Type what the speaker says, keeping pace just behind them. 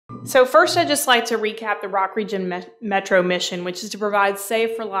So first, I'd just like to recap the Rock Region Metro mission, which is to provide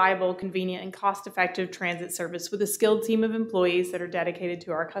safe, reliable, convenient, and cost-effective transit service with a skilled team of employees that are dedicated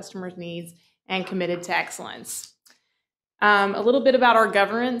to our customers' needs and committed to excellence. A little bit about our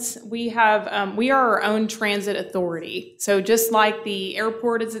governance. We are our own transit authority. So just like the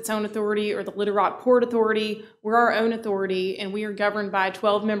airport is its own authority or the Little Rock Port Authority, we're our own authority, and we are governed by a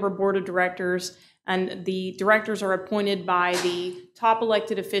 12-member board of directors, and the directors are appointed by the top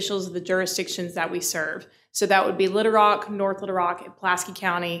elected officials of the jurisdictions that we serve. So that would be Little Rock, North Little Rock, and Pulaski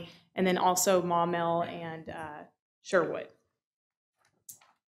County, and then also Maumelle and Sherwood.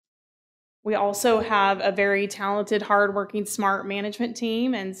 We also have a very talented, hardworking, smart management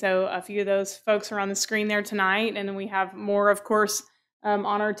team, and so a few of those folks are on the screen there tonight, and then we have more, of course, on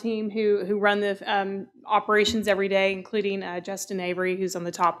our team who run the operations every day, including Justin Avery, who's on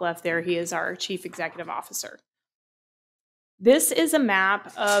the top left there. He is our Chief Executive Officer. This is a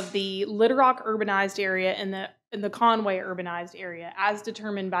map of the Little Rock urbanized area and the Conway urbanized area as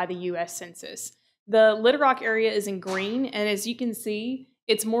determined by the U.S. Census. The Little Rock area is in green, and as you can see,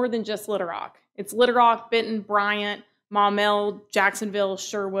 it's more than just Little Rock. It's Little Rock, Benton, Bryant, Maumelle, Jacksonville,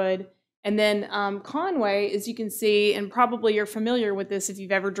 Sherwood, and then Conway, as you can see, and probably you're familiar with this if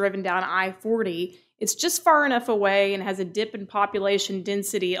you've ever driven down I-40, it's just far enough away and has a dip in population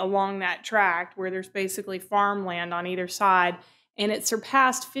density along that tract where there's basically farmland on either side, and it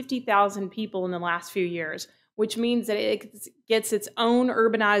surpassed 50,000 people in the last few years, which means that it gets its own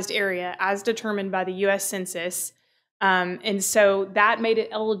urbanized area as determined by the U.S. Census, and so that made it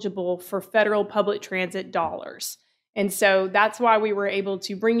eligible for federal public transit dollars. And so that's why we were able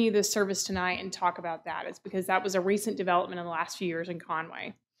to bring you this service tonight and talk about that. It's because that was a recent development in the last few years in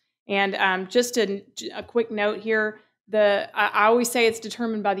Conway. And just a quick note here, I always say it's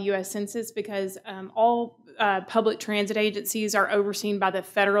determined by the U.S. Census because all public transit agencies are overseen by the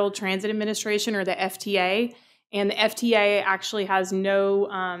Federal Transit Administration, or the FTA, and the FTA actually has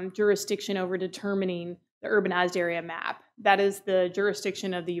no jurisdiction over determining the urbanized area map. That is the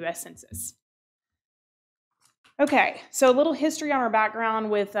jurisdiction of the U.S. Census. Okay, so a little history on our background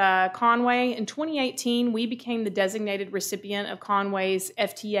with Conway. In 2018, we became the designated recipient of Conway's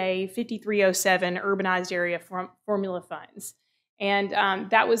FTA 5307 Urbanized Area Formula Funds. And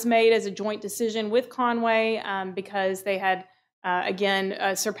that was made as a joint decision with Conway because they had,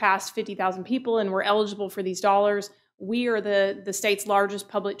 surpassed 50,000 people and were eligible for these dollars. We are the state's largest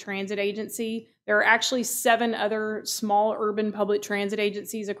public transit agency. There are actually 7 other small urban public transit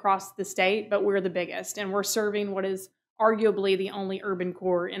agencies across the state, but we're the biggest, and we're serving what is arguably the only urban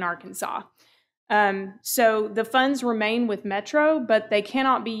core in Arkansas. So the funds remain with Metro, but they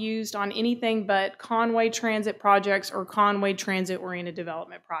cannot be used on anything but Conway transit projects or Conway transit-oriented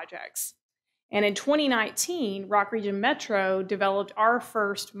development projects. And in 2019, Rock Region Metro developed our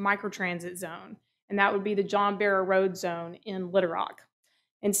first microtransit zone, and that would be the John Barrow Road Zone in Little Rock.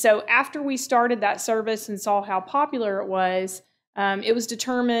 And so after we started that service and saw how popular it was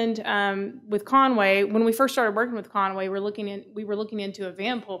determined with Conway. When we first started working with Conway, we were looking into a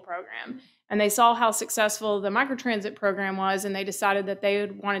van pool program, and they saw how successful the microtransit program was, and they decided that they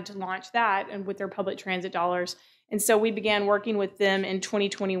wanted to launch that and with their public transit dollars. And so we began working with them in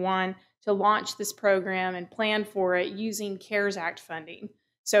 2021 to launch this program and plan for it using CARES Act funding.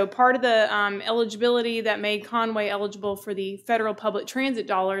 So part of the eligibility that made Conway eligible for the federal public transit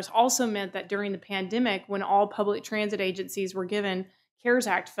dollars also meant that during the pandemic, when all public transit agencies were given CARES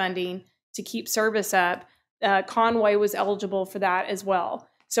Act funding to keep service up, Conway was eligible for that as well.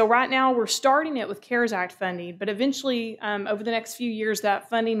 So right now we're starting it with CARES Act funding, but eventually over the next few years that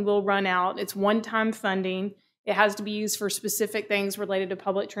funding will run out. It's one-time funding. It has to be used for specific things related to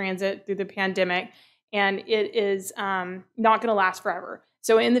public transit through the pandemic, and it is not going to last forever.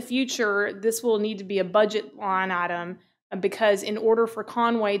 So in the future, this will need to be a budget line item because in order for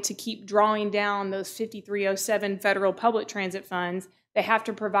Conway to keep drawing down those 5307 federal public transit funds, they have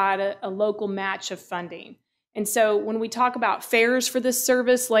to provide a local match of funding. And so when we talk about fares for this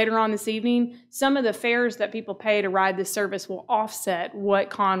service later on this evening, some of the fares that people pay to ride this service will offset what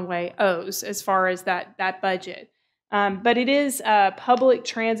Conway owes as far as that budget. But it is a public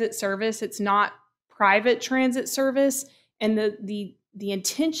transit service. It's not private transit service. And the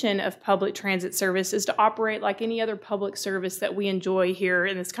intention of public transit service is to operate like any other public service that we enjoy here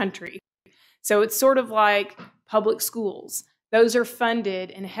in this country. So it's sort of like public schools. Those are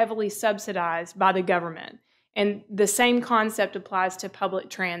funded and heavily subsidized by the government. And the same concept applies to public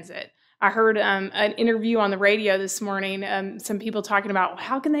transit. I heard an interview on the radio this morning, some people talking about, well,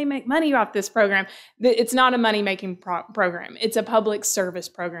 how can they make money off this program? It's not a money-making program. It's a public service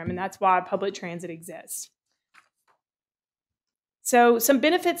program, and that's why public transit exists. So some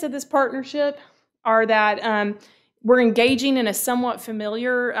benefits of this partnership are that we're engaging in a somewhat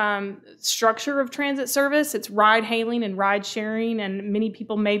familiar structure of transit service. It's ride hailing and ride sharing, and many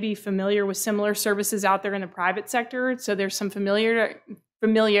people may be familiar with similar services out there in the private sector. So there's some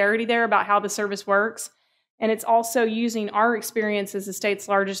familiarity there about how the service works. And it's also using our experience as the state's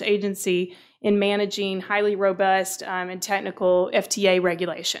largest agency in managing highly robust and technical FTA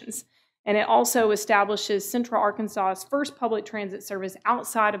regulations. And it also establishes Central Arkansas's first public transit service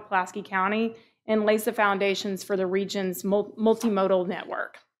outside of Pulaski County and lays the foundations for the region's multimodal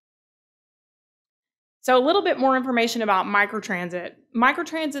network. So a little bit more information about microtransit.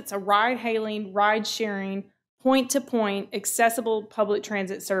 Microtransit's a ride-hailing, ride-sharing, point-to-point accessible public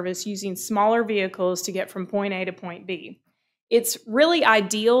transit service using smaller vehicles to get from point A to point B. It's really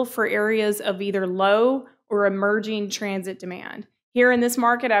ideal for areas of either low or emerging transit demand. Here in this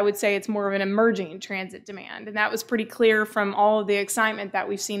market, I would say it's more of an emerging transit demand, and that was pretty clear from all of the excitement that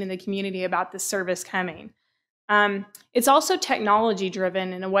we've seen in the community about this service coming. It's also technology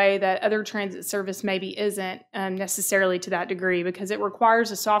driven in a way that other transit service maybe isn't necessarily to that degree, because it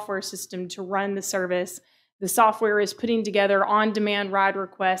requires a software system to run the service. The software is putting together on-demand ride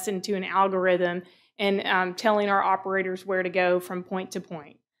requests into an algorithm and telling our operators where to go from point to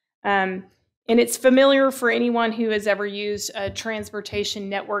point. And it's familiar for anyone who has ever used a transportation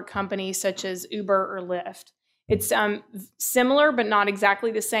network company such as Uber or Lyft. It's similar but not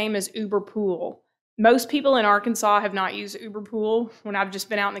exactly the same as Uber Pool. Most people in Arkansas have not used Uber Pool. When I've just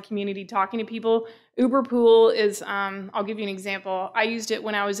been out in the community talking to people, Uber Pool is, I'll give you an example. I used it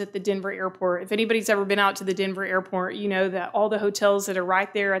when I was at the Denver airport. If anybody's ever been out to the Denver airport, you know that all the hotels that are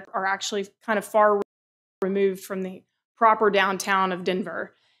right there are actually kind of far removed from the proper downtown of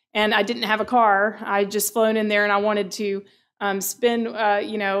Denver. And I didn't have a car. I just flown in there, and I wanted to spend,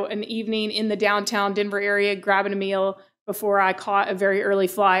 an evening in the downtown Denver area, grabbing a meal before I caught a very early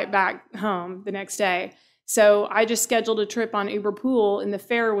flight back home the next day. So I just scheduled a trip on Uber Pool, and the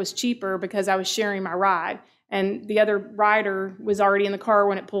fare was cheaper because I was sharing my ride. And the other rider was already in the car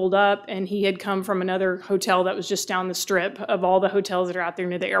when it pulled up, and he had come from another hotel that was just down the strip of all the hotels that are out there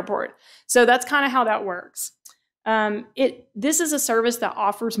near the airport. So that's kind of how that works. This is a service that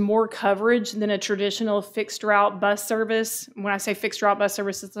offers more coverage than a traditional fixed route bus service. When I say fixed route bus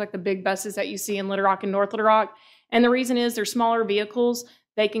service, it's like the big buses that you see in Little Rock and North Little Rock. And the reason is they're smaller vehicles.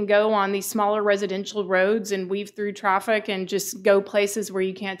 They can go on these smaller residential roads and weave through traffic and just go places where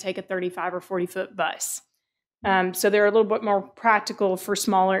you can't take a 35 or 40-foot bus. So they're a little bit more practical for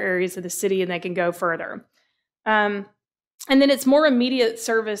smaller areas of the city, and they can go further. And then it's more immediate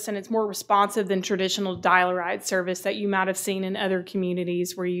service, and it's more responsive than traditional dial-a-ride service that you might have seen in other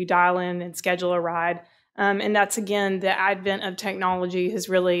communities where you dial in and schedule a ride. And that's, again, the advent of technology has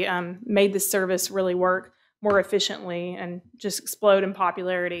really made this service really work more efficiently and just explode in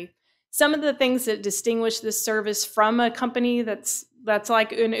popularity. Some of the things that distinguish this service from a company that's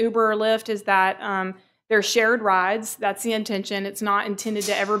like an Uber or Lyft is that they're shared rides. That's the intention. It's not intended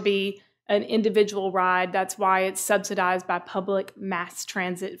to ever be an individual ride. That's why it's subsidized by public mass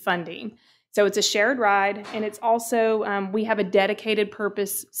transit funding. So it's a shared ride, and it's also, we have a dedicated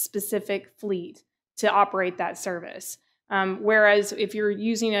purpose-specific fleet to operate that service. Whereas if you're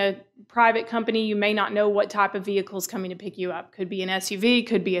using a private company, you may not know what type of vehicle is coming to pick you up. Could be an SUV,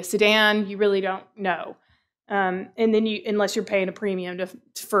 could be a sedan, you really don't know. And then unless you're paying a premium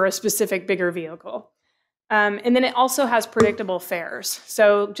for a specific bigger vehicle. And then it also has predictable fares.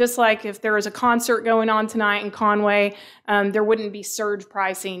 So just like if there was a concert going on tonight in Conway, there wouldn't be surge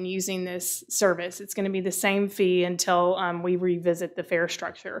pricing using this service. It's going to be the same fee until we revisit the fare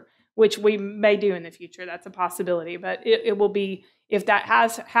structure, which we may do in the future. That's a possibility. But it will be, if that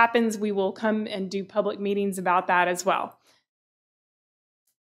happens, we will come and do public meetings about that as well.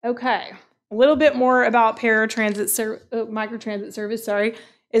 Okay, a little bit more about microtransit service,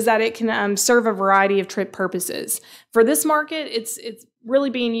 is that it can serve a variety of trip purposes. For this market, it's really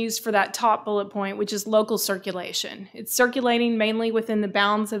being used for that top bullet point, which is local circulation. It's circulating mainly within the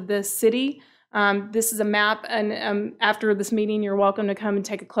bounds of the city. This is a map, and after this meeting, you're welcome to come and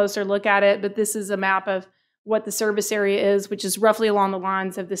take a closer look at it, but this is a map of what the service area is, which is roughly along the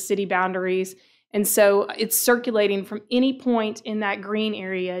lines of the city boundaries. And so it's circulating from any point in that green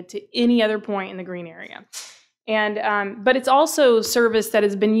area to any other point in the green area. And but it's also a service that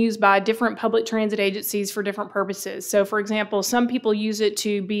has been used by different public transit agencies for different purposes. So, for example, some people use it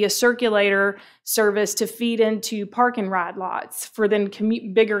to be a circulator service to feed into park and ride lots for then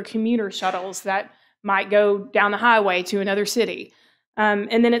bigger commuter shuttles that might go down the highway to another city.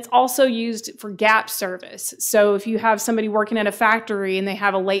 And then it's also used for gap service. So if you have somebody working at a factory and they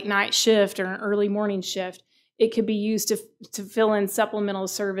have a late night shift or an early morning shift, it could be used to fill in supplemental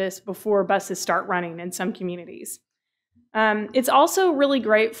service before buses start running in some communities. It's also really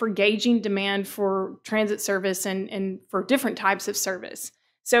great for gauging demand for transit service and for different types of service.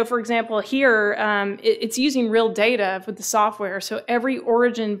 So for example, here, it's using real data with the software. So every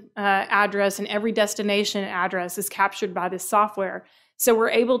origin address and every destination address is captured by this software. So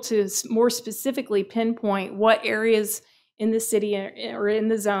we're able to more specifically pinpoint what areas in the city or in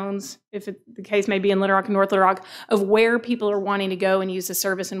the zones, if the case may be in Little Rock and North Little Rock, of where people are wanting to go and use the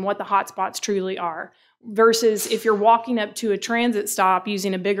service and what the hotspots truly are. Versus if you're walking up to a transit stop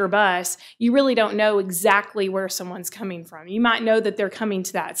using a bigger bus, you really don't know exactly where someone's coming from. You might know that they're coming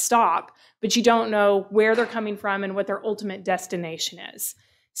to that stop, but you don't know where they're coming from and what their ultimate destination is.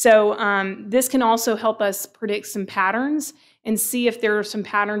 So this can also help us predict some patterns and see if there are some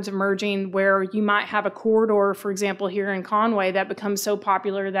patterns emerging where you might have a corridor, for example, here in Conway that becomes so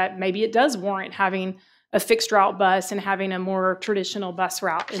popular that maybe it does warrant having a fixed route bus and having a more traditional bus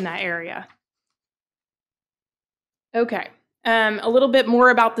route in that area. Okay, a little bit more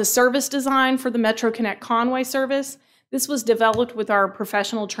about the service design for the Metro Connect Conway service. This was developed with our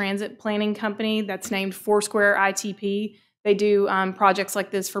professional transit planning company that's named Foursquare ITP. They do projects like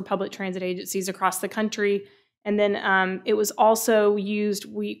this for public transit agencies across the country. And then it was also used,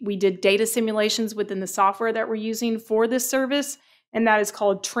 we did data simulations within the software that we're using for this service, and that is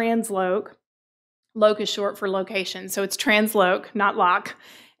called Transloc. Loc is short for location, so it's Transloc, not LOC.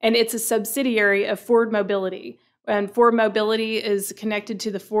 And it's a subsidiary of Ford Mobility. And Ford Mobility is connected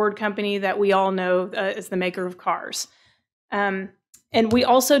to the Ford company that we all know as the maker of cars. And we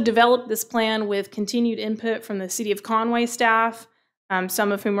also developed this plan with continued input from the City of Conway staff,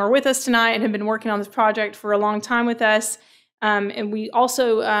 some of whom are with us tonight and have been working on this project for a long time with us. And we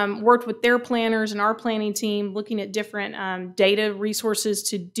also worked with their planners and our planning team looking at different data resources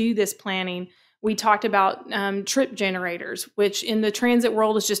to do this planning. We talked about trip generators, which in the transit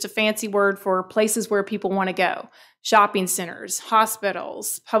world is just a fancy word for places where people want to go. Shopping centers,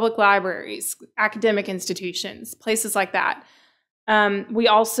 hospitals, public libraries, academic institutions, places like that. We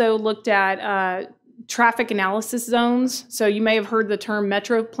also looked at traffic analysis zones. So you may have heard the term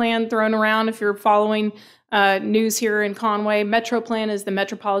Metro Plan thrown around if you're following news here in Conway. Metro Plan is the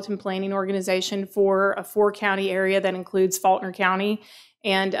metropolitan planning organization for a 4-county area that includes Faulkner County.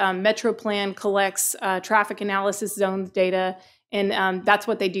 And Metro Plan collects traffic analysis zones data, and that's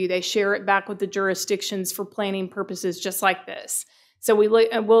what they do. They share it back with the jurisdictions for planning purposes, just like this. So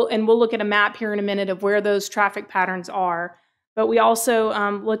we'll look at a map here in a minute of where those traffic patterns are. But we also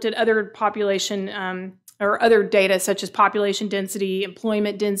looked at other population or other data such as population density,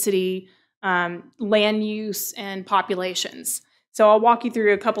 employment density, land use, and populations. So I'll walk you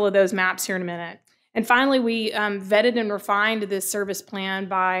through a couple of those maps here in a minute. And finally, we vetted and refined this service plan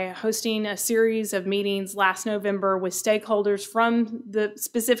by hosting a series of meetings last November with stakeholders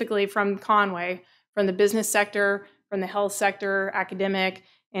specifically from Conway, from the business sector, from the health sector, academic,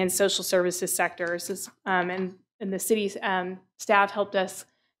 and social services sectors. And the city's staff helped us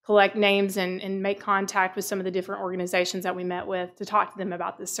collect names and make contact with some of the different organizations that we met with to talk to them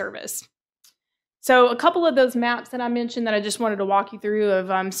about this service. So a couple of those maps that I mentioned that I just wanted to walk you through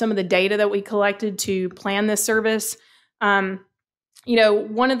of some of the data that we collected to plan this service. One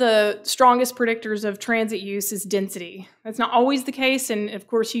of the strongest predictors of transit use is density. That's not always the case, and of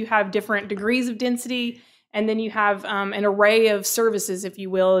course you have different degrees of density, and then you have an array of services, if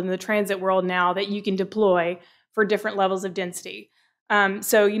you will, in the transit world now that you can deploy for different levels of density. In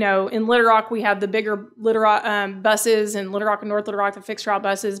Little Rock, we have the bigger Little Rock buses, and Little Rock and North Little Rock, the fixed route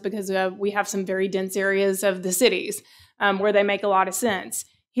buses, because we have some very dense areas of the cities where they make a lot of sense.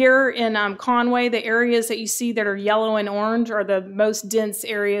 Here in Conway, the areas that you see that are yellow and orange are the most dense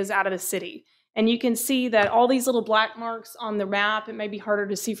areas out of the city. And you can see that all these little black marks on the map, it may be harder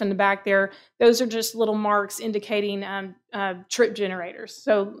to see from the back there, those are just little marks indicating trip generators.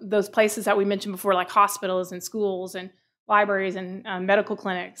 So those places that we mentioned before, like hospitals and schools and libraries and medical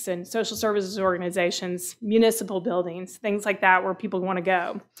clinics and social services organizations, municipal buildings, things like that where people want to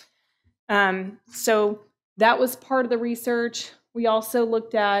go. So that was part of the research. We also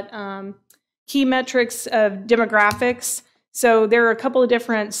looked at key metrics of demographics. So there are a couple of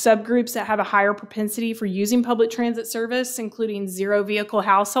different subgroups that have a higher propensity for using public transit service, including zero vehicle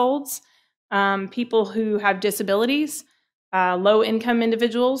households, people who have disabilities, low income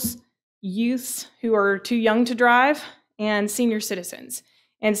individuals, youths who are too young to drive, and senior citizens.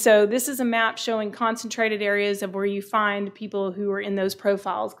 And so this is a map showing concentrated areas of where you find people who are in those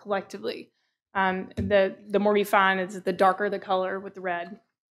profiles collectively. The more you find, is the darker the color with the red.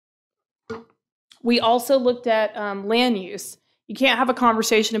 We also looked at land use. you can't have a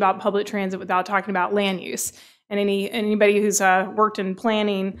conversation about public transit without talking about land use. And anybody who's worked in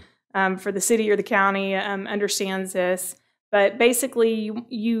planning for the city or the county understands this. But basically,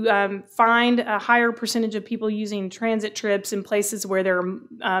 you find a higher percentage of people using transit trips in places where there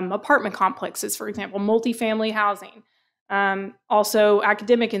are apartment complexes, for example, multifamily housing. Also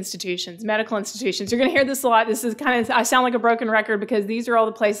academic institutions, medical institutions. You're going to hear this a lot. This is I sound like a broken record because these are all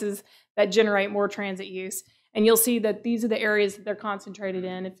the places that generate more transit use. And you'll see that these are the areas that they're concentrated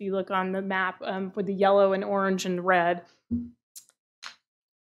in if you look on the map with the yellow and orange and red.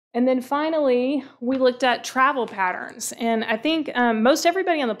 And then finally, we looked at travel patterns. And I think most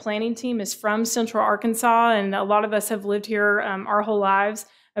everybody on the planning team is from Central Arkansas, and a lot of us have lived here our whole lives.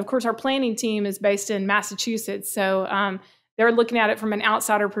 Of course, our planning team is based in Massachusetts, so they're looking at it from an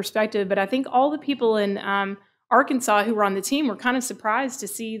outsider perspective. But I think all the people in Arkansas who were on the team were kind of surprised to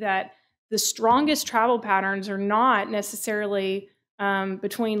see that the strongest travel patterns are not necessarily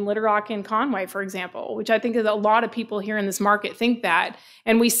between Little Rock and Conway, for example, which I think is a lot of people here in this market think that.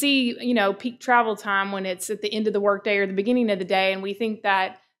 And we see, peak travel time when it's at the end of the workday or the beginning of the day, and we think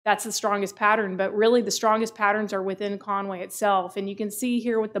that that's the strongest pattern, but really the strongest patterns are within Conway itself. And you can see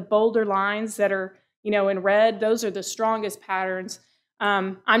here with the bolder lines that are, in red, those are the strongest patterns.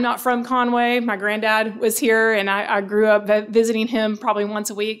 I'm not from Conway. My granddad was here, and I grew up visiting him probably once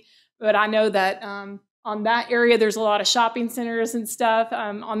a week. But I know that on that area, there's a lot of shopping centers and stuff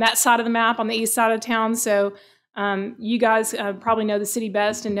on that side of the map, on the east side of town. So you guys probably know the city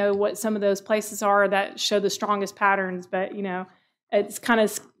best and know what some of those places are that show the strongest patterns. But, it's kind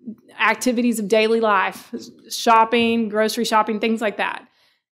of activities of daily life, shopping, grocery shopping, things like that.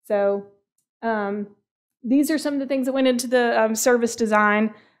 So these are some of the things that went into the service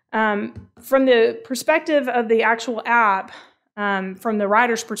design. From the perspective of the actual app, from the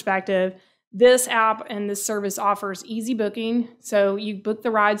rider's perspective, this app and this service offers easy booking. So you book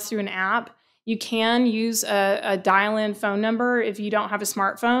the rides through an app. You can use a dial-in phone number if you don't have a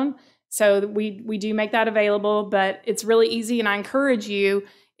smartphone. So we do make that available, but it's really easy. And I encourage you,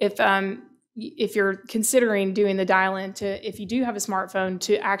 if you're considering doing the dial-in, if you do have a smartphone,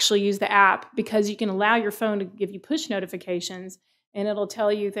 to actually use the app, because you can allow your phone to give you push notifications. And it'll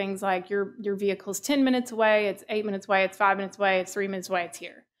tell you things like your vehicle's 10 minutes away, it's 8 minutes away, it's 5 minutes away, it's 3 minutes away, it's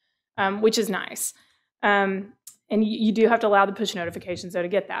here, which is nice. And you do have to allow the push notifications, though, to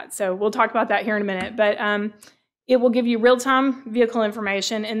get that. So we'll talk about that here in a minute. But it will give you real-time vehicle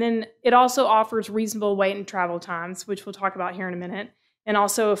information. And then it also offers reasonable wait and travel times, which we'll talk about here in a minute, and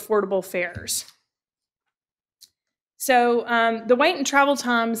also affordable fares. So the wait and travel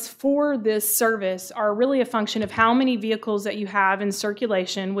times for this service are really a function of how many vehicles that you have in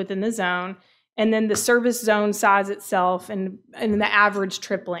circulation within the zone, and then the service zone size itself, and the average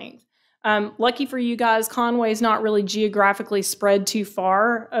trip length. Lucky for you guys, Conway is not really geographically spread too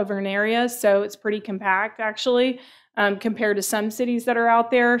far over an area, so it's pretty compact, actually, compared to some cities that are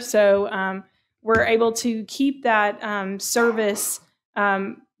out there. So we're able to keep that service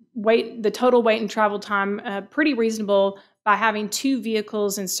the total wait and travel time pretty reasonable by having 2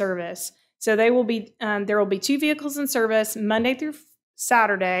 vehicles in service. So there will be 2 vehicles in service Monday through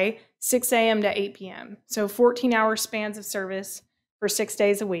Saturday, 6 a.m. to 8 p.m. So 14-hour spans of service for 6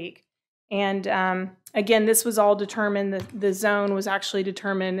 days a week. And again, this was all determined, the zone was actually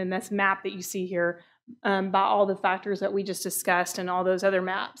determined in this map that you see here by all the factors that we just discussed and all those other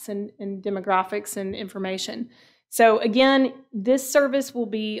maps and demographics and information. So again, this service will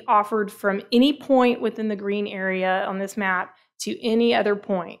be offered from any point within the green area on this map to any other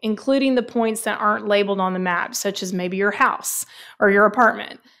point, including the points that aren't labeled on the map, such as maybe your house or your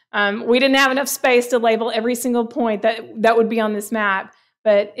apartment. We didn't have enough space to label every single point that would be on this map,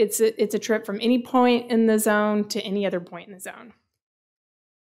 but it's a trip from any point in the zone to any other point in the zone.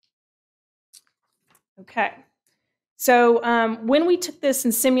 Okay. So when we took this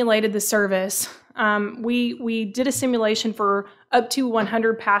and simulated the service, we did a simulation for up to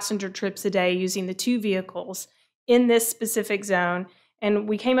 100 passenger trips a day using the 2 vehicles in this specific zone. And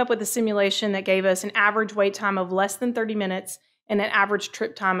we came up with a simulation that gave us an average wait time of less than 30 minutes and an average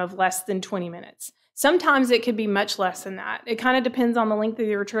trip time of less than 20 minutes. Sometimes it could be much less than that. It kind of depends on the length of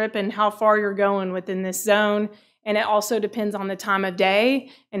your trip and how far you're going within this zone. And it also depends on the time of day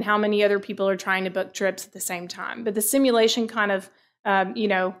and how many other people are trying to book trips at the same time. But the simulation kind of,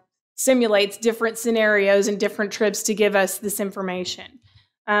 simulates different scenarios and different trips to give us this information.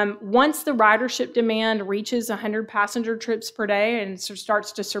 Once the ridership demand reaches 100 passenger trips per day and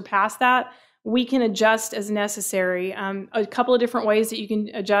starts to surpass that, we can adjust as necessary. A couple of different ways that you can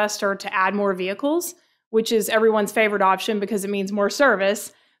adjust are to add more vehicles, which is everyone's favorite option because it means more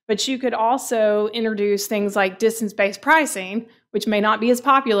service. But you could also introduce things like distance-based pricing, which may not be as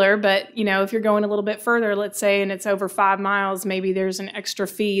popular, but if you're going a little bit further, let's say, and it's over 5 miles, maybe there's an extra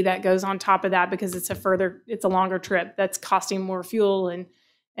fee that goes on top of that because it's a longer trip that's costing more fuel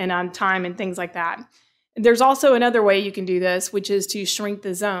and time and things like that. There's also another way you can do this, which is to shrink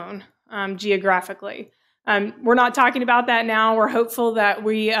the zone geographically. We're not talking about that now. We're hopeful that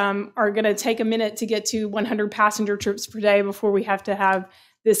we are going to take a minute to get to 100 passenger trips per day before we have to have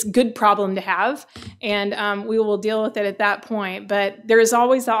this good problem to have, and we will deal with it at that point. But there is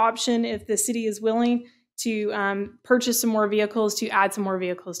always the option, if the city is willing, to purchase some more vehicles, to add some more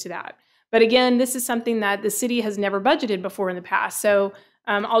vehicles to that. But again, this is something that the city has never budgeted before in the past. So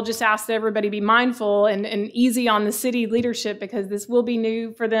I'll just ask that everybody be mindful and easy on the city leadership, because this will be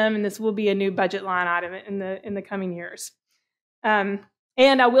new for them, and this will be a new budget line item in the coming years. And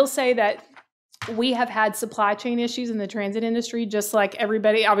I will say that we have had supply chain issues in the transit industry, just like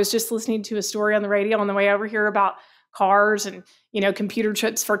everybody. I was just listening to a story on the radio on the way over here about cars and computer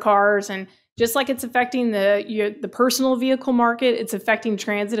chips for cars, and just like it's affecting the personal vehicle market, it's affecting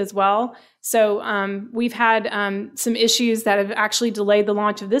transit as well. So we've had some issues that have actually delayed the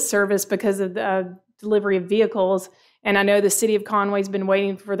launch of this service because of the delivery of vehicles. And I know the city of Conway's been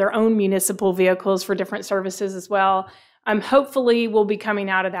waiting for their own municipal vehicles for different services as well. Hopefully we'll be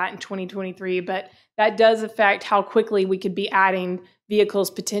coming out of that in 2023, but that does affect how quickly we could be adding vehicles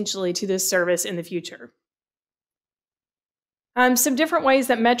potentially to this service in the future. Some different ways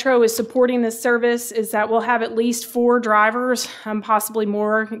that Metro is supporting this service is that we'll have at least 4 drivers, possibly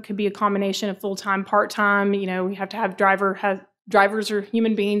more. It could be a combination of full-time, part-time. We have to have drivers are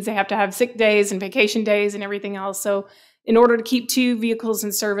human beings. They have to have sick days and vacation days and everything else. So in order to keep 2 vehicles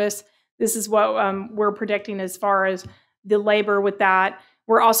in service, this is what we're predicting as far as the labor with that.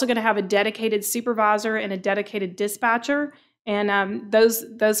 We're also going to have a dedicated supervisor and a dedicated dispatcher, and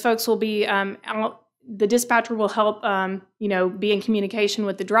those folks will be out. The dispatcher will help, be in communication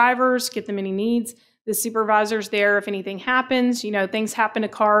with the drivers, get them any needs. The supervisor's there if anything happens. Things happen to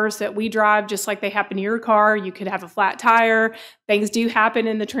cars that we drive just like they happen to your car. You could have a flat tire. Things do happen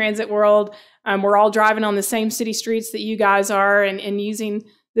in the transit world. We're all driving on the same city streets that you guys are, and using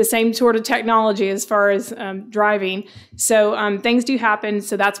the same sort of technology as far as driving. So things do happen.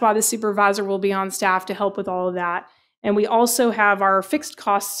 So that's why the supervisor will be on staff to help with all of that. And we also have our fixed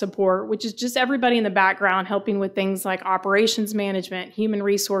cost support, which is just everybody in the background helping with things like operations management, human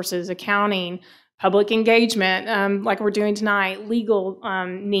resources, accounting, public engagement, like we're doing tonight, legal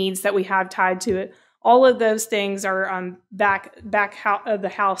needs that we have tied to it. All of those things are back of the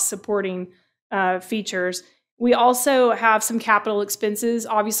house supporting features. We also have some capital expenses.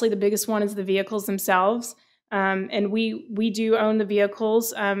 Obviously, the biggest one is the vehicles themselves. And we do own the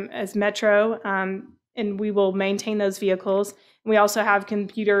vehicles as Metro, and we will maintain those vehicles. We also have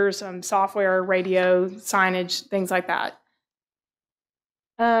computers, software, radio, signage, things like that.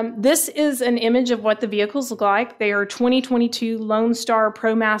 This is an image of what the vehicles look like. They are 2022 Lone Star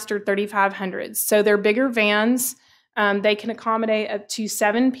ProMaster 3500s. So they're bigger vans. They can accommodate up to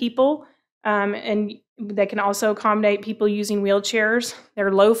 7 people, and they can also accommodate people using wheelchairs.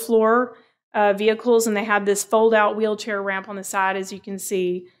 They're low floor vehicles, and they have this fold-out wheelchair ramp on the side, as you can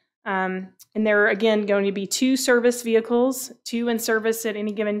see. And they're, again, going to be 2 service vehicles, 2 in service at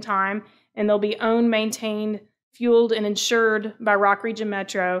any given time, and they'll be owned, maintained, fueled, and insured by Rock Region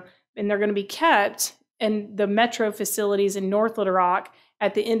Metro, and they're going to be kept in the Metro facilities in North Little Rock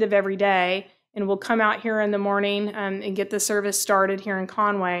at the end of every day, and we'll come out here in the morning and get the service started here in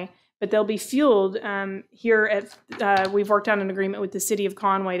Conway. But they'll be fueled here at, we've worked out an agreement with the city of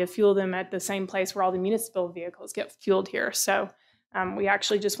Conway to fuel them at the same place where all the municipal vehicles get fueled here. So we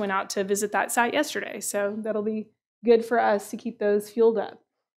actually just went out to visit that site yesterday. So that'll be good for us to keep those fueled up.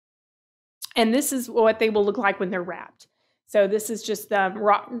 And this is what they will look like when they're wrapped. So this is just,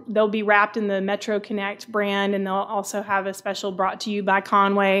 they'll be wrapped in the Metro Connect brand, and they'll also have a special brought to you by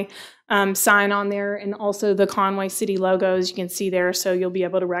Conway sign on there, and also the Conway City logos you can see there, so you'll be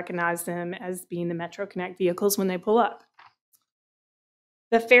able to recognize them as being the Metro Connect vehicles when they pull up.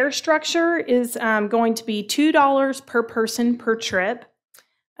 The fare structure is going to be $2 per person per trip.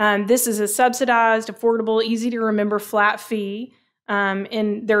 This is a subsidized, affordable, easy to remember flat fee.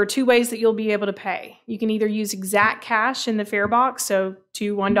 And there are 2 ways that you'll be able to pay. You can either use exact cash in the fare box, so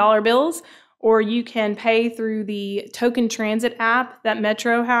 2 $1 bills, or you can pay through the Token Transit app that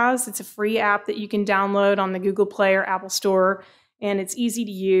Metro has. It's a free app that you can download on the Google Play or Apple Store, and it's easy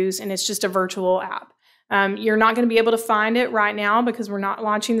to use, and it's just a virtual app. You're not going to be able to find it right now because we're not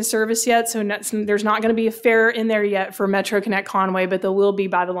launching the service yet, so there's not going to be a fare in there yet for Metro Connect Conway, but there will be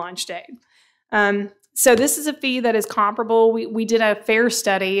by the launch date. So this is a fee that is comparable. We did a fare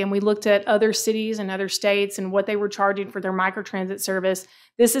study and we looked at other cities and other states and what they were charging for their microtransit service.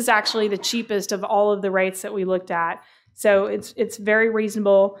 This is actually the cheapest of all of the rates that we looked at. So it's very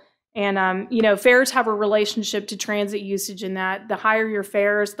reasonable. And, fares have a relationship to transit usage in that the higher your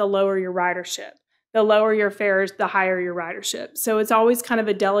fares, the lower your ridership. The lower your fares, the higher your ridership. So it's always kind of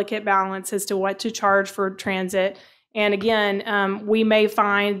a delicate balance as to what to charge for transit. And again, we may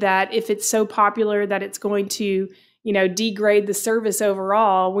find that if it's so popular that it's going to, degrade the service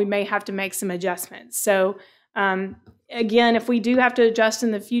overall, we may have to make some adjustments. So again, if we do have to adjust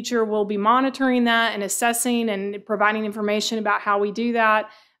in the future, we'll be monitoring that and assessing and providing information about how we do that.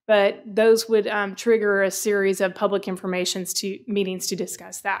 But those would trigger a series of public meetings to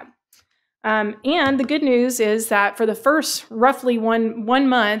discuss that. And the good news is that for the first roughly one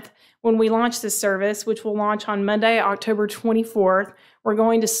month, when we launch this service, which will launch on Monday, October 24th, we're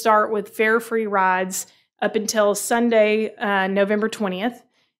going to start with fare-free rides up until Sunday, November 20th.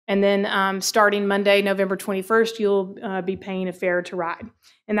 And then starting Monday, November 21st, you'll be paying a fare to ride.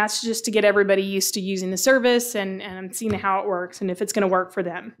 And that's just to get everybody used to using the service and seeing how it works and if it's going to work for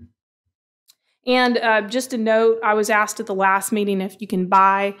them. And just a note, I was asked at the last meeting if you can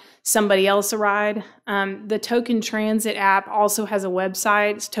buy somebody else a ride. The Token Transit app also has a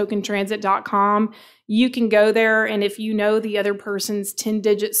website. It's tokentransit.com. You can go there, and if you know the other person's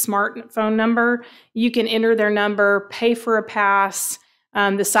 10-digit smartphone number, you can enter their number, pay for a pass.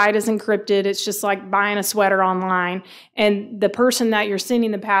 The site is encrypted. It's just like buying a sweater online. And the person that you're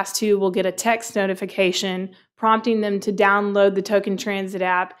sending the pass to will get a text notification prompting them to download the Token Transit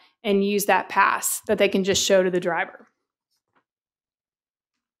app and use that pass that they can just show to the driver.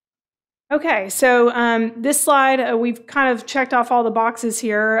 Okay, so this slide, we've kind of checked off all the boxes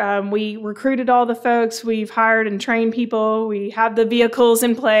here. We recruited all the folks. We've hired and trained people. We have the vehicles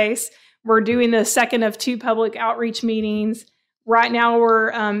in place. We're doing the second of 2 public outreach meetings. Right now,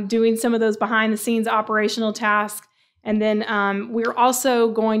 we're doing some of those behind-the-scenes operational tasks. And then we're also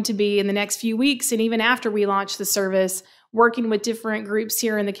going to be, in the next few weeks, and even after we launch the service, working with different groups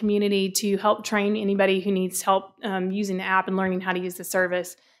here in the community to help train anybody who needs help using the app and learning how to use the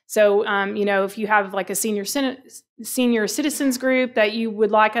service. So, if you have like a senior citizens group that you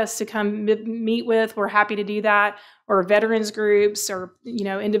would like us to come meet with, we're happy to do that. Or veterans groups or,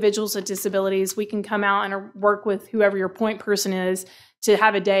 individuals with disabilities, we can come out and work with whoever your point person is to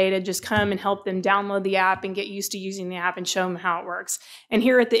have a day to just come and help them download the app and get used to using the app and show them how it works. And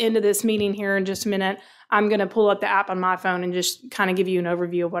here at the end of this meeting here in just a minute, I'm going to pull up the app on my phone and just kind of give you an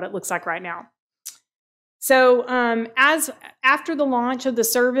overview of what it looks like right now. So after the launch of the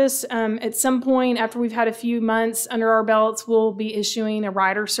service, at some point after we've had a few months under our belts, we'll be issuing a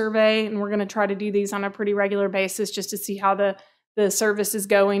rider survey, and we're going to try to do these on a pretty regular basis just to see how the service is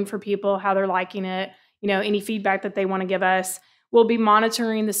going for people, how they're liking it, any feedback that they want to give us. We'll be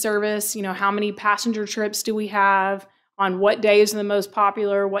monitoring the service, how many passenger trips do we have, on what days are the most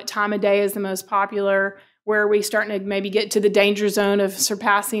popular, what time of day is the most popular, where are we starting to maybe get to the danger zone of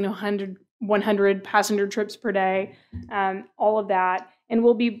surpassing 100 passenger trips per day, all of that. And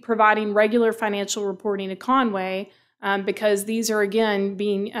we'll be providing regular financial reporting to Conway because these are, again,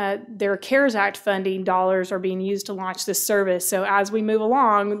 their CARES Act funding dollars are being used to launch this service. So as we move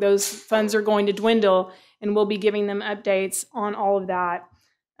along, those funds are going to dwindle, and we'll be giving them updates on all of that.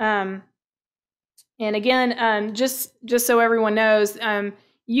 And again, just so everyone knows,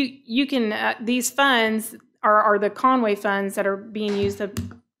 you can these funds are the Conway funds that are being used,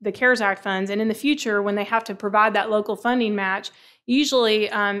 the CARES Act funds, and in the future, when they have to provide that local funding match, usually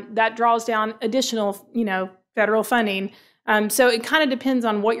that draws down additional, federal funding. So it kind of depends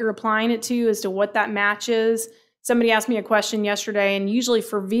on what you're applying it to as to what that match is. Somebody asked me a question yesterday, and usually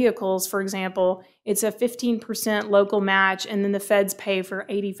for vehicles, for example, it's a 15% local match, and then the feds pay for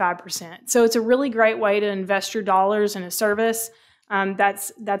 85%. So it's a really great way to invest your dollars in a service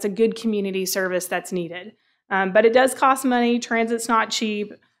that's a good community service that's needed. But it does cost money. Transit's not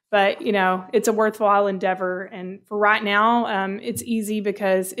cheap, but it's a worthwhile endeavor. And for right now, it's easy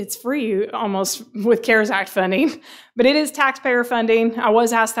because it's free almost with CARES Act funding, but it is taxpayer funding. I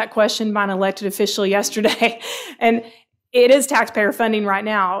was asked that question by an elected official yesterday, and it is taxpayer funding right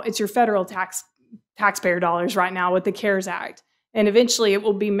now. It's your federal taxpayer dollars right now with the CARES Act. And eventually it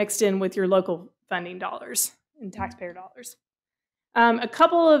will be mixed in with your local funding dollars and taxpayer dollars. A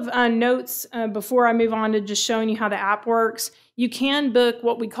couple of notes before I move on to just showing you how the app works. You can book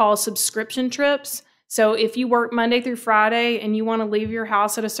what we call subscription trips. So if you work Monday through Friday and you want to leave your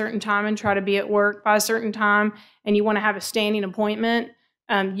house at a certain time and try to be at work by a certain time, and you want to have a standing appointment,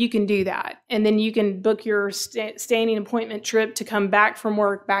 you can do that. And then you can book your standing appointment trip to come back from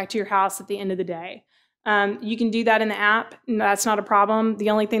work, back to your house at the end of the day. You can do that in the app. And that's not a problem. The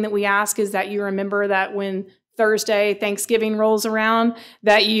only thing that we ask is that you remember that when Thursday, Thanksgiving rolls around,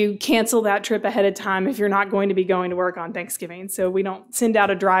 that you cancel that trip ahead of time if you're not going to be going to work on Thanksgiving. So we don't send out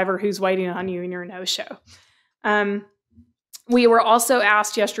a driver who's waiting on you and you're a no-show. We were also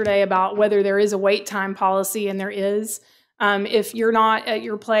asked yesterday about whether there is a wait time policy, and there is. If you're not at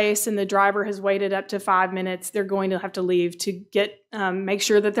your place and the driver has waited up to 5 minutes, they're going to have to leave to make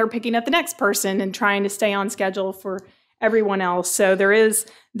sure that they're picking up the next person and trying to stay on schedule for everyone else. So there is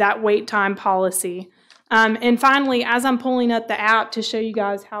that wait time policy. And finally, as I'm pulling up the app to show you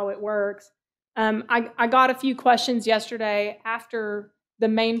guys how it works, I got a few questions yesterday after the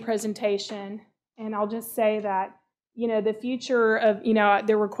main presentation, and I'll just say that, the future of,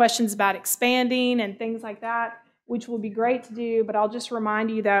 there were questions about expanding and things like that, which will be great to do, but I'll just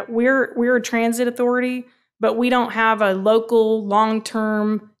remind you that we're a transit authority, but we don't have a local,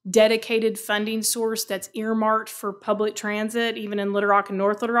 long-term, dedicated funding source that's earmarked for public transit, even in Little Rock and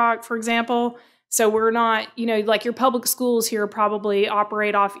North Little Rock, for example. So we're not, like your public schools here probably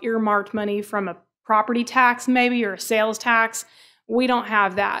operate off earmarked money from a property tax maybe, or a sales tax. We don't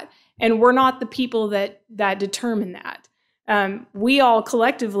have that. And we're not the people that determine that. We all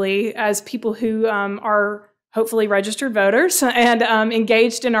collectively, as people who are hopefully registered voters and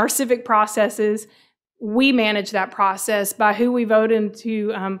engaged in our civic processes, we manage that process by who we vote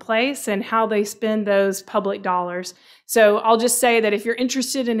into place and how they spend those public dollars. So I'll just say that if you're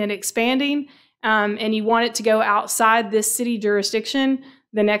interested in it expanding and you want it to go outside this city jurisdiction,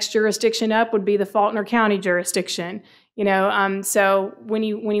 the next jurisdiction up would be the Faulkner County jurisdiction. So when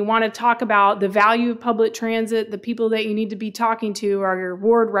you want to talk about the value of public transit, the people that you need to be talking to are your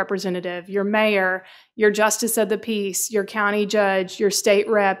ward representative, your mayor, your justice of the peace, your county judge, your state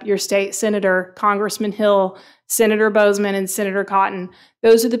rep, your state senator, Congressman Hill, Senator Bozeman, and Senator Cotton.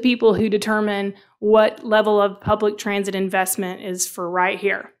 Those are the people who determine what level of public transit investment is for right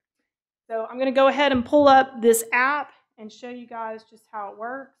here. So I'm going to go ahead and pull up this app and show you guys just how it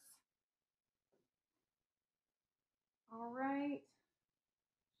works. All right,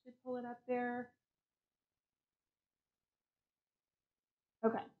 should pull it up there.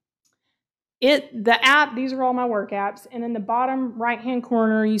 Okay. The app, these are all my work apps, and in the bottom right-hand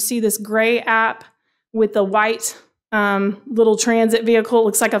corner, you see this gray app with the white little transit vehicle. It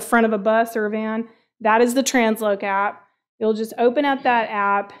looks like a front of a bus or a van. That is the Transloc app. You'll just open up that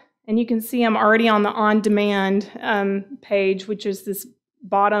app, and you can see I'm already on the on-demand page, which is this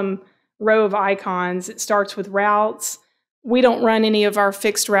bottom row of icons. It starts with routes. We don't run any of our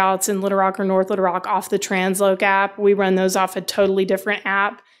fixed routes in Little Rock or North Little Rock off the Transloc app. We run those off a totally different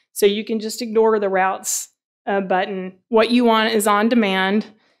app. So you can just ignore the routes button. What you want is on demand.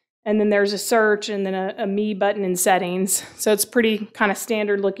 And then there's a search and then a me button in settings. So it's pretty kind of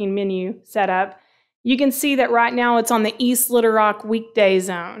standard looking menu setup. You can see that right now it's on the East Little Rock weekday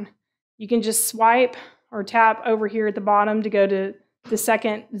zone. You can just swipe or tap over here at the bottom to go to the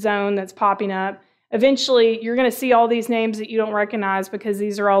second zone that's popping up. Eventually, you're going to see all these names that you don't recognize because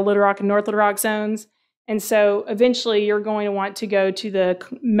these are all Little Rock and North Little Rock zones. And so eventually, you're going to want to go to the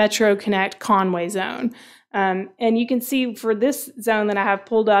Metro Connect Conway zone. And you can see for this zone that I have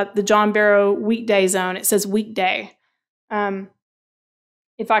pulled up, the John Barrow weekday zone, it says weekday.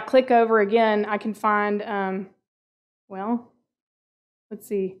 If I click over again, I can find, let's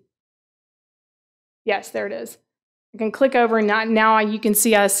see. Yes, there it is. I can click over and now you can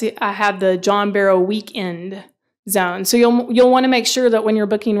see I have the John Barrow weekend zone. So you'll want to make sure that when you're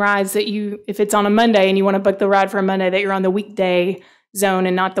booking rides that if it's on a Monday and you want to book the ride for a Monday, that you're on the weekday zone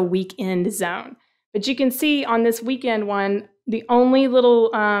and not the weekend zone. But you can see on this weekend one, the only little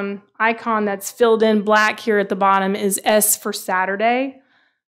icon that's filled in black here at the bottom is S for Saturday.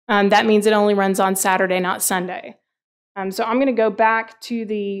 That means it only runs on Saturday, not Sunday. So I'm going to go back to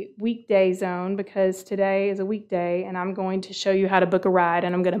the weekday zone because today is a weekday and I'm going to show you how to book a ride,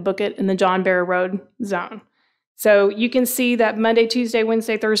 and I'm going to book it in the John Barrow Road zone. So you can see that Monday, Tuesday,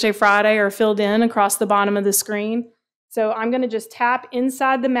 Wednesday, Thursday, Friday are filled in across the bottom of the screen. So I'm going to just tap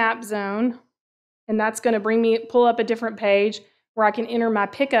inside the map zone, and that's going to pull up a different page where I can enter my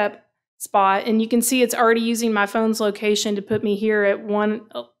pickup spot, and you can see it's already using my phone's location to put me here at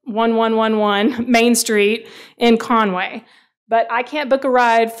 1111 Main Street in Conway. But I can't book a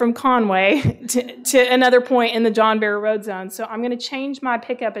ride from Conway to another point in the John Barrow Road zone. So I'm going to change my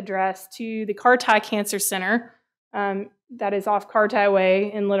pickup address to the Carti Cancer Center that is off Carti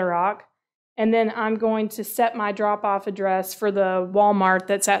Way in Little Rock. And then I'm going to set my drop-off address for the Walmart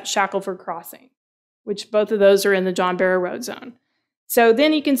that's at Shackelford Crossing, which both of those are in the John Barrow Road zone. So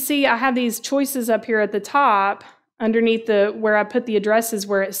then you can see I have these choices up here at the top underneath where I put the addresses,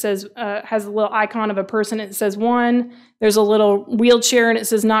 where it says, has a little icon of a person. It says 1, there's a little wheelchair and it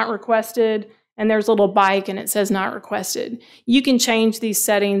says not requested, and there's a little bike and it says not requested. You can change these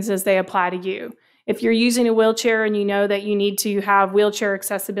settings as they apply to you. If you're using a wheelchair and you know that you need to have wheelchair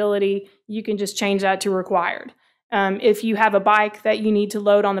accessibility, you can just change that to required. If you have a bike that you need to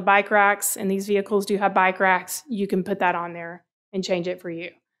load on the bike racks, and these vehicles do have bike racks, you can put that on there and change it for you.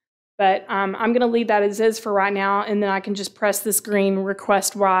 But I'm going to leave that as is for right now, and then I can just press this green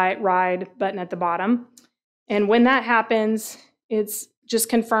request ride button at the bottom. And when that happens, it's just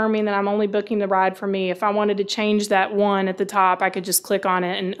confirming that I'm only booking the ride for me. If I wanted to change that 1 at the top, I could just click on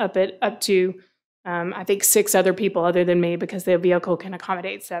it and up it up to, I think, 6 other people other than me, because the vehicle can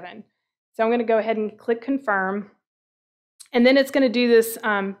accommodate 7. So I'm going to go ahead and click confirm. And then it's going to do this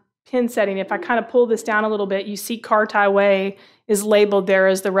pin setting. If I kind of pull this down a little bit, you see Carti Way is labeled there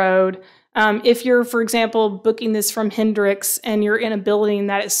as the road. If you're, for example, booking this from Hendricks and you're in a building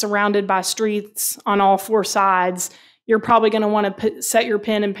that is surrounded by streets on all 4 sides, you're probably going to want to set your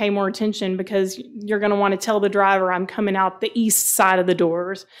pin and pay more attention, because you're going to want to tell the driver, I'm coming out the east side of the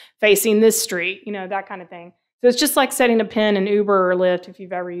doors, facing this street, that kind of thing. So it's just like setting a pin in Uber or Lyft, if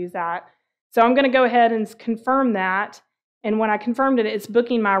you've ever used that. So I'm going to go ahead and confirm that. And when I confirmed it, it's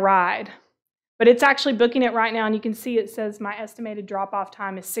booking my ride. But it's actually booking it right now, and you can see it says my estimated drop-off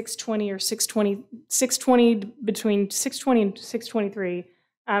time is 6:20 or 6:20, between 6:20 and 6:23.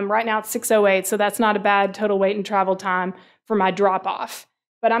 Right now it's 6:08, so that's not a bad total wait and travel time for my drop-off.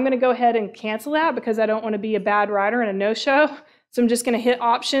 But I'm going to go ahead and cancel that, because I don't want to be a bad rider and a no-show. So I'm just going to hit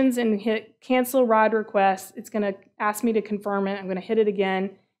options and hit cancel ride request. It's going to ask me to confirm it. I'm going to hit it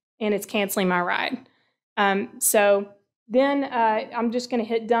again, and it's canceling my ride. Then I'm just going to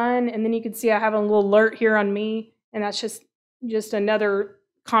hit done, and then you can see I have a little alert here on me, and that's just another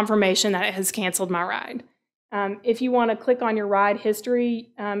confirmation that it has canceled my ride. If you want to click on your ride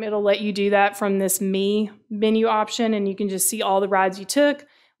history, it'll let you do that from this Me menu option, and you can just see all the rides you took,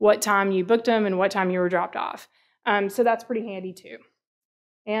 what time you booked them, and what time you were dropped off. So that's pretty handy too.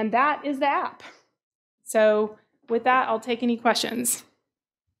 And that is the app. So with that, I'll take any questions.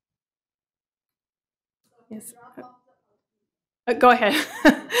 Yes. Go ahead.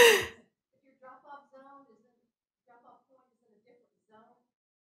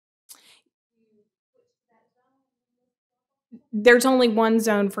 There's only one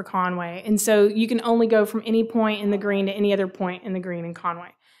zone for Conway, and so you can only go from any point in the green to any other point in the green in Conway.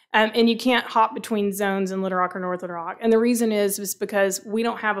 And you can't hop between zones in Little Rock or North Little Rock. And the reason is because we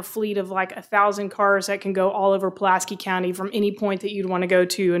don't have a fleet of like 1,000 cars that can go all over Pulaski County from any point that you'd want to go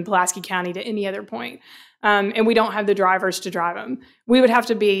to in Pulaski County to any other point. And we don't have the drivers to drive them. We would have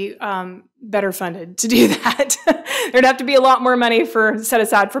to be better funded to do that. There'd have to be a lot more money set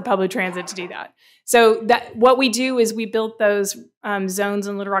aside for public transit to do that. So what we do is we built those zones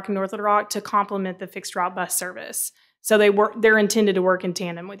in Little Rock and North Little Rock to complement the fixed route bus service. So they're intended to work in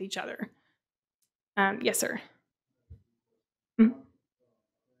tandem with each other. Yes, sir. Mm-hmm.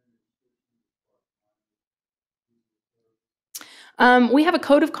 We have a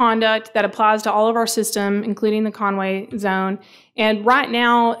code of conduct that applies to all of our system, including the Conway zone. And right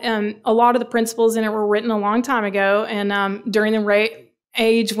now, a lot of the principles in it were written a long time ago, and during the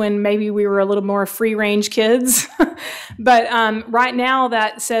age when maybe we were a little more free-range kids. But right now,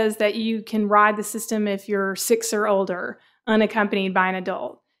 that says that you can ride the system if you're 6 or older, unaccompanied by an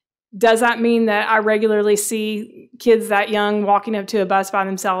adult. Does that mean that I regularly see kids that young walking up to a bus by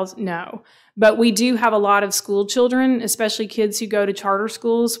themselves? No. But we do have a lot of school children, especially kids who go to charter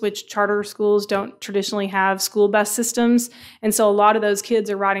schools, which charter schools don't traditionally have school bus systems. And so a lot of those kids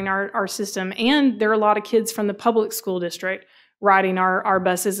are riding our system. And there are a lot of kids from the public school district riding our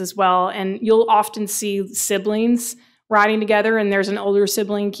buses as well. And you'll often see siblings riding together, and there's an older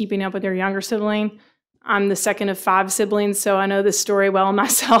sibling keeping up with their younger sibling. I'm the second of 5 siblings, so I know this story well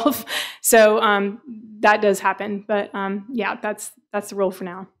myself. So that does happen. But yeah, that's the rule for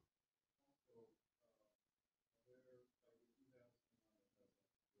now.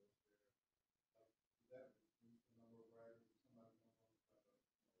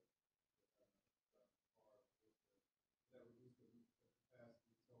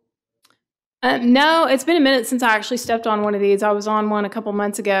 No, it's been a minute since I actually stepped on one of these. I was on one a couple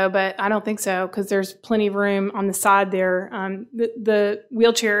months ago, but I don't think so, because there's plenty of room on the side there. The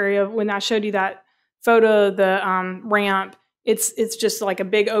wheelchair area, when I showed you that photo of the ramp, it's just like a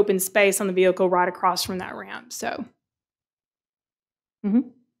big open space on the vehicle right across from that ramp. So,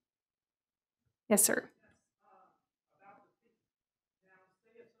 Yes, sir.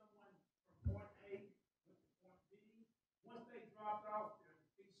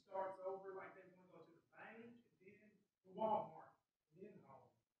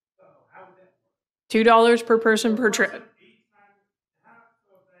 $2 per person per trip.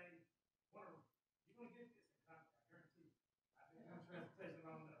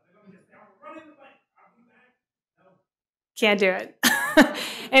 Can't do it.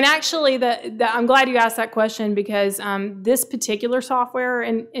 And actually, I'm glad you asked that question because this particular software,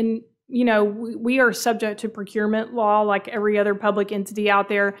 and you know, we are subject to procurement law like every other public entity out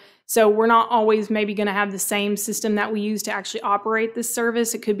there. So we're not always maybe going to have the same system that we use to actually operate this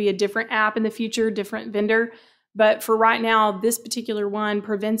service. It could be a different app in the future, different vendor. But for right now, this particular one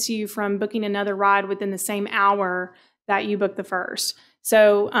prevents you from booking another ride within the same hour that you book the first.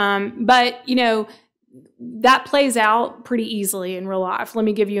 So, but you know, that plays out pretty easily in real life. Let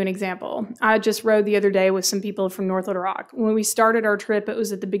me give you an example. I just rode the other day with some people from North Little Rock. When we started our trip, it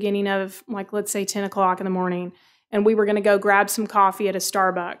was at the beginning of, like, let's say 10 o'clock in the morning, and we were going to go grab some coffee at a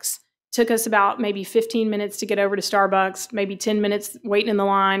Starbucks. Took us about maybe 15 minutes to get over to Starbucks, maybe 10 minutes waiting in the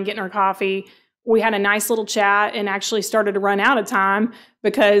line, getting our coffee. We had a nice little chat and actually started to run out of time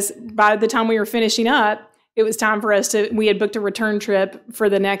because by the time we were finishing up, it was time for us we had booked a return trip for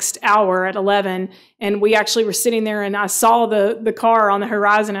the next hour at 11. And we actually were sitting there and I saw the car on the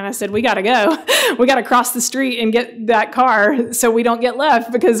horizon and I said, we got to go. We got to cross the street and get that car so we don't get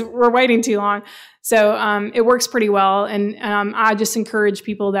left because we're waiting too long. So it works pretty well. And I just encourage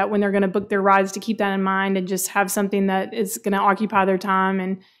people that when they're going to book their rides to keep that in mind and just have something that is going to occupy their time.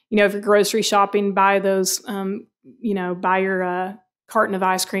 And, you know, if you're grocery shopping, buy those, you know, buy your carton of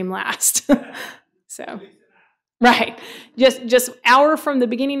ice cream last. So. Right. Just hour from the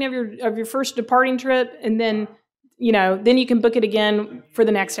beginning of your first departing trip, and then, you know, then you can book it again for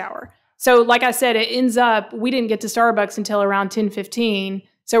the next hour. So like I said, it ends up, we didn't get to Starbucks until around 10:15.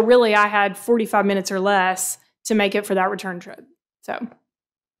 So really I had 45 minutes or less to make it for that return trip. So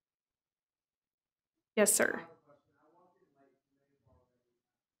yes, sir.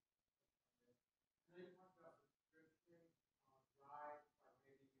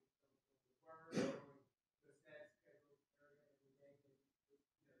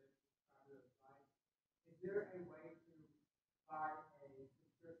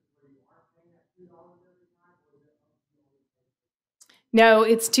 No,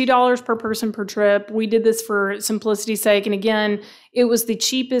 it's $2 per person per trip. We did this for simplicity's sake. And again, it was the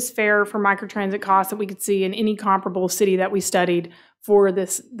cheapest fare for microtransit costs that we could see in any comparable city that we studied for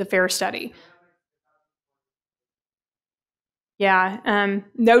the fare study. Yeah,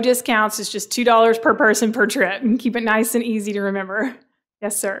 no discounts. It's just $2 per person per trip. And keep it nice and easy to remember.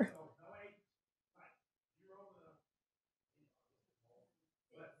 Yes, sir.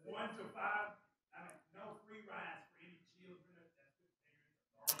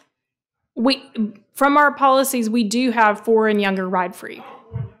 We, from our policies, we do have 4 and younger ride free.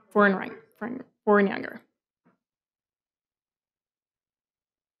 4 and right, 4 and younger.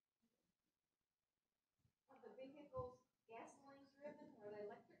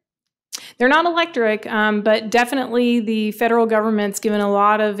 They're not electric, but definitely the federal government's given a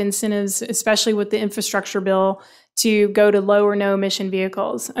lot of incentives, especially with the infrastructure bill, to go to low or no emission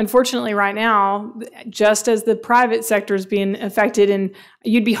vehicles. Unfortunately, right now, just as the private sector is being affected, and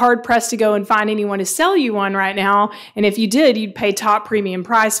you'd be hard pressed to go and find anyone to sell you one right now. And if you did, you'd pay top premium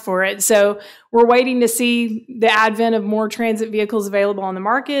price for it. So we're waiting to see the advent of more transit vehicles available on the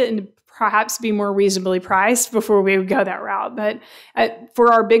market and perhaps be more reasonably priced before we would go that route. But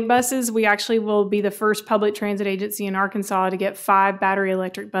for our big buses, we actually will be the first public transit agency in Arkansas to get 5 battery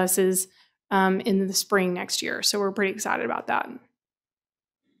electric buses in the spring next year. So we're pretty excited about that.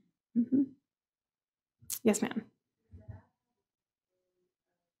 Mm-hmm. Yes, ma'am.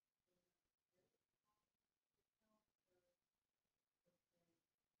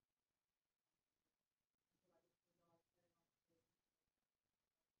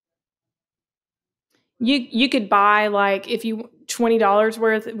 You could buy, like, if you $20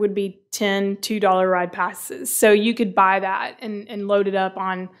 worth, it would be 10 $2 ride passes. So you could buy that and load it up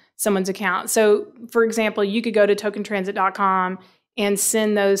on someone's account. So for example, you could go to tokentransit.com and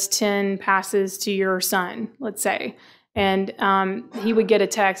send those 10 passes to your son, let's say. And he would get a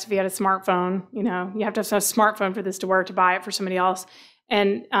text if he had a smartphone. You know, you have to have a smartphone for this to work, to buy it for somebody else.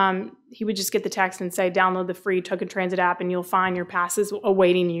 And he would just get the text and say, download the free Token Transit app, and you'll find your passes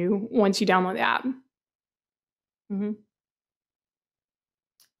awaiting you once you download the app. Mm-hmm.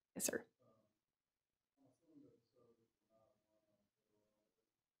 Yes, sir.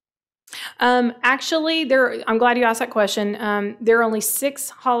 Actually, I'm glad you asked that question. There are only 6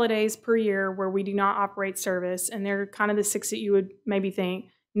 holidays per year where we do not operate service, and they're kind of the 6 that you would maybe think: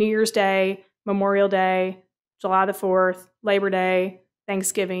 New Year's Day, Memorial Day, July the 4th, Labor Day,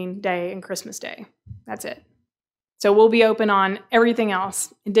 Thanksgiving Day, and Christmas Day. That's it. So we'll be open on everything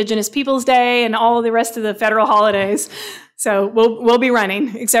else, Indigenous Peoples Day and all the rest of the federal holidays. So we'll be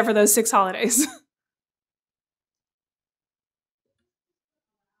running, except for those 6 holidays.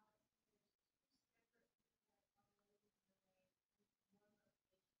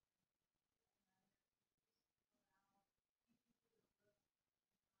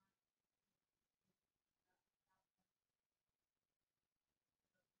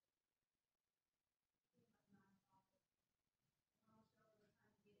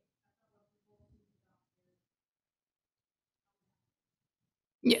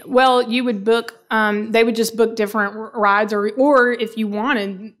 Yeah, well, you would book. They would just book different rides, or if you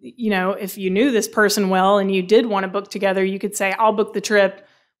wanted, if you knew this person well and you did want to book together, you could say, "I'll book the trip.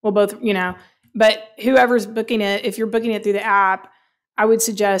 We'll both," But whoever's booking it, if you're booking it through the app, I would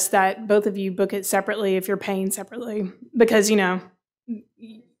suggest that both of you book it separately if you're paying separately, because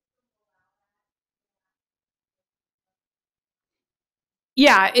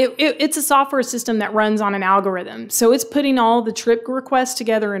Yeah, it's a software system that runs on an algorithm. So it's putting all the trip requests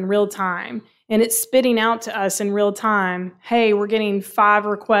together in real time, and it's spitting out to us in real time, hey, we're getting 5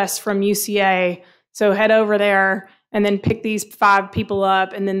 requests from UCA, so head over there and then pick these 5 people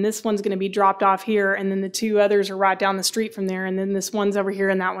up, and then this one's going to be dropped off here, and then the 2 others are right down the street from there, and then this one's over here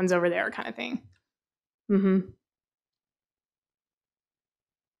and that one's over there, kind of thing.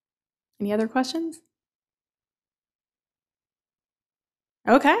 Any other questions?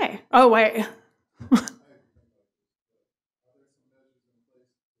 Okay. Oh, wait.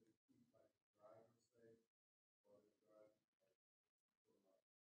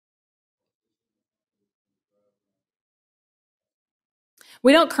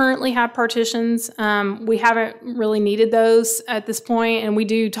 We don't currently have partitions. We haven't really needed those at this point, and we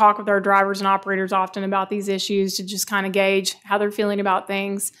do talk with our drivers and operators often about these issues to just kind of gauge how they're feeling about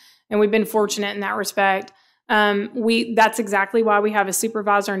things. And we've been fortunate in that respect. That's exactly why we have a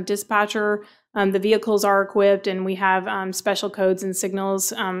supervisor and dispatcher. The vehicles are equipped, and we have special codes and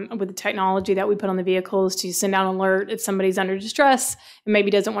signals with the technology that we put on the vehicles to send out an alert if somebody's under distress and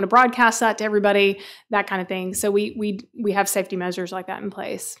maybe doesn't want to broadcast that to everybody, that kind of thing. So we have safety measures like that in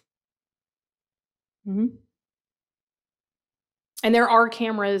place. And there are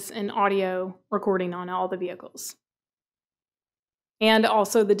cameras and audio recording on all the vehicles. And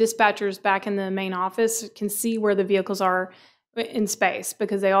also the dispatchers back in the main office can see where the vehicles are in space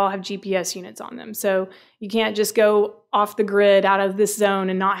because they all have GPS units on them. So you can't just go off the grid out of this zone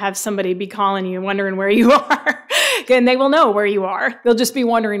and not have somebody be calling you and wondering where you are. And they will know where you are. They'll just be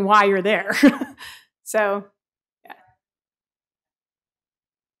wondering why you're there. So, yeah.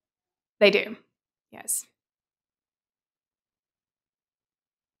 They do. Yes.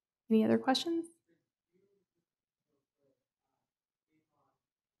 Any other questions?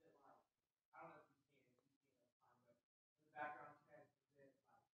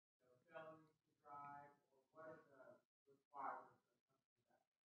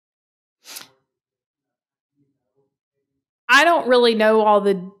 I don't really know all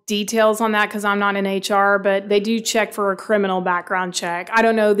the details on that because I'm not in HR, but they do check for a criminal background check. I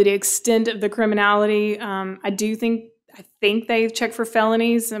don't know the extent of the criminality. I think they check for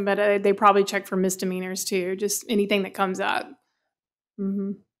felonies, but they probably check for misdemeanors too, just anything that comes up.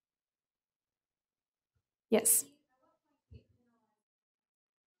 Yes.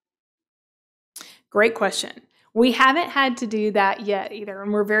 Great question. We haven't had to do that yet either,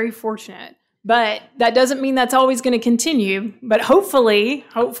 and we're very fortunate. But that doesn't mean that's always going to continue. But hopefully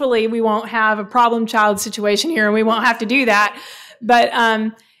we won't have a problem child situation here and we won't have to do that. But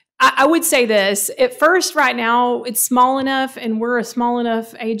I would say this. At first, right now, it's small enough and we're a small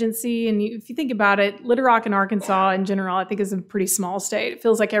enough agency. And if you think about it, Little Rock and Arkansas in general, I think is a pretty small state. It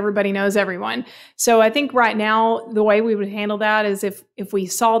feels like everybody knows everyone. So I think right now, the way we would handle that is if we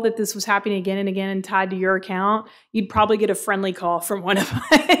saw that this was happening again and again and tied to your account, you'd probably get a friendly call from one of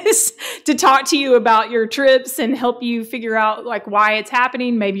us to talk to you about your trips and help you figure out like why it's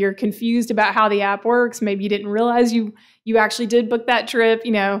happening. Maybe you're confused about how the app works. Maybe you didn't realize you actually did book that trip.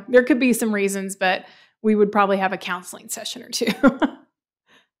 There could be some reasons, but we would probably have a counseling session or two.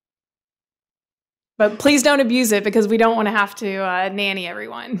 But please don't abuse it because we don't want to have to nanny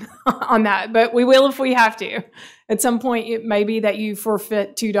everyone on that. But we will if we have to. At some point, it may be that you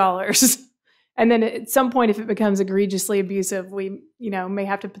forfeit $2. And then at some point, if it becomes egregiously abusive, we may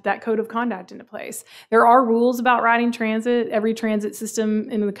have to put that code of conduct into place. There are rules about riding transit. Every transit system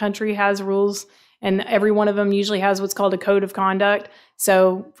in the country has rules, and every one of them usually has what's called a code of conduct.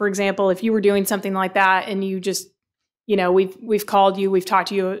 So, for example, if you were doing something like that and you just, we've called you, we've talked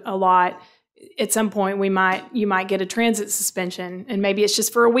to you a lot, at some point you might get a transit suspension, and maybe it's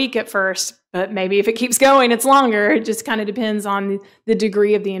just for a week at first, but maybe if it keeps going, it's longer. It just kind of depends on the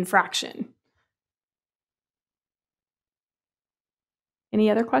degree of the infraction. Any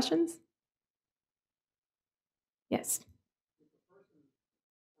other questions? Yes.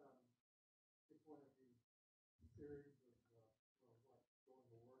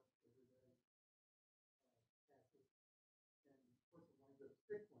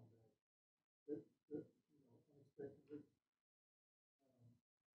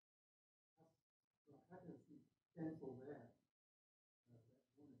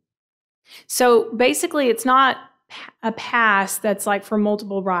 So basically, it's not a pass that's like for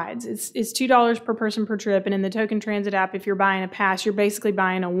multiple rides. It's $2 per person per trip, and in the Token Transit app, if you're buying a pass, you're basically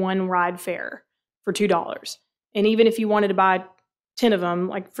buying a one ride fare for $2. And even if you wanted to buy 10 of them,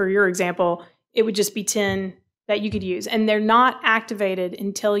 like for your example, it would just be 10 that you could use. And they're not activated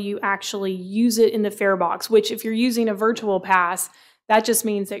until you actually use it in the fare box, which if you're using a virtual pass, that just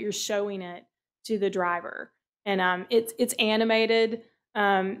means that you're showing it to the driver. And it's animated.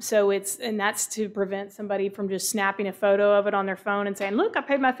 And that's to prevent somebody from just snapping a photo of it on their phone and saying, look, I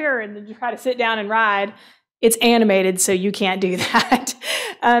paid my fare, and then try to sit down and ride. It's animated, so you can't do that.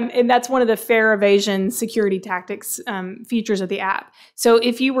 And that's one of the fare evasion security tactics features of the app. So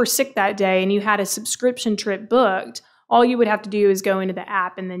if you were sick that day and you had a subscription trip booked, all you would have to do is go into the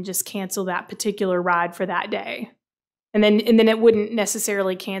app and then just cancel that particular ride for that day. And then it wouldn't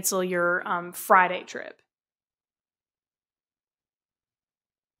necessarily cancel your Friday trip.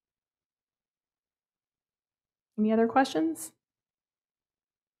 Any other questions?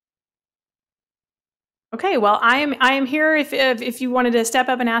 Okay, well, I am here if you wanted to step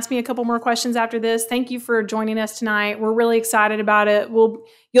up and ask me a couple more questions after this. Thank you for joining us tonight. We're really excited about it.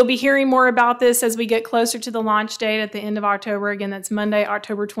 You'll be hearing more about this as we get closer to the launch date at the end of October. Again, that's Monday,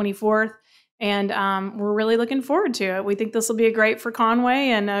 October 24th. And we're really looking forward to it. We think this will be great for Conway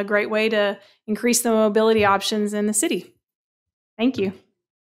and a great way to increase the mobility options in the city. Thank you.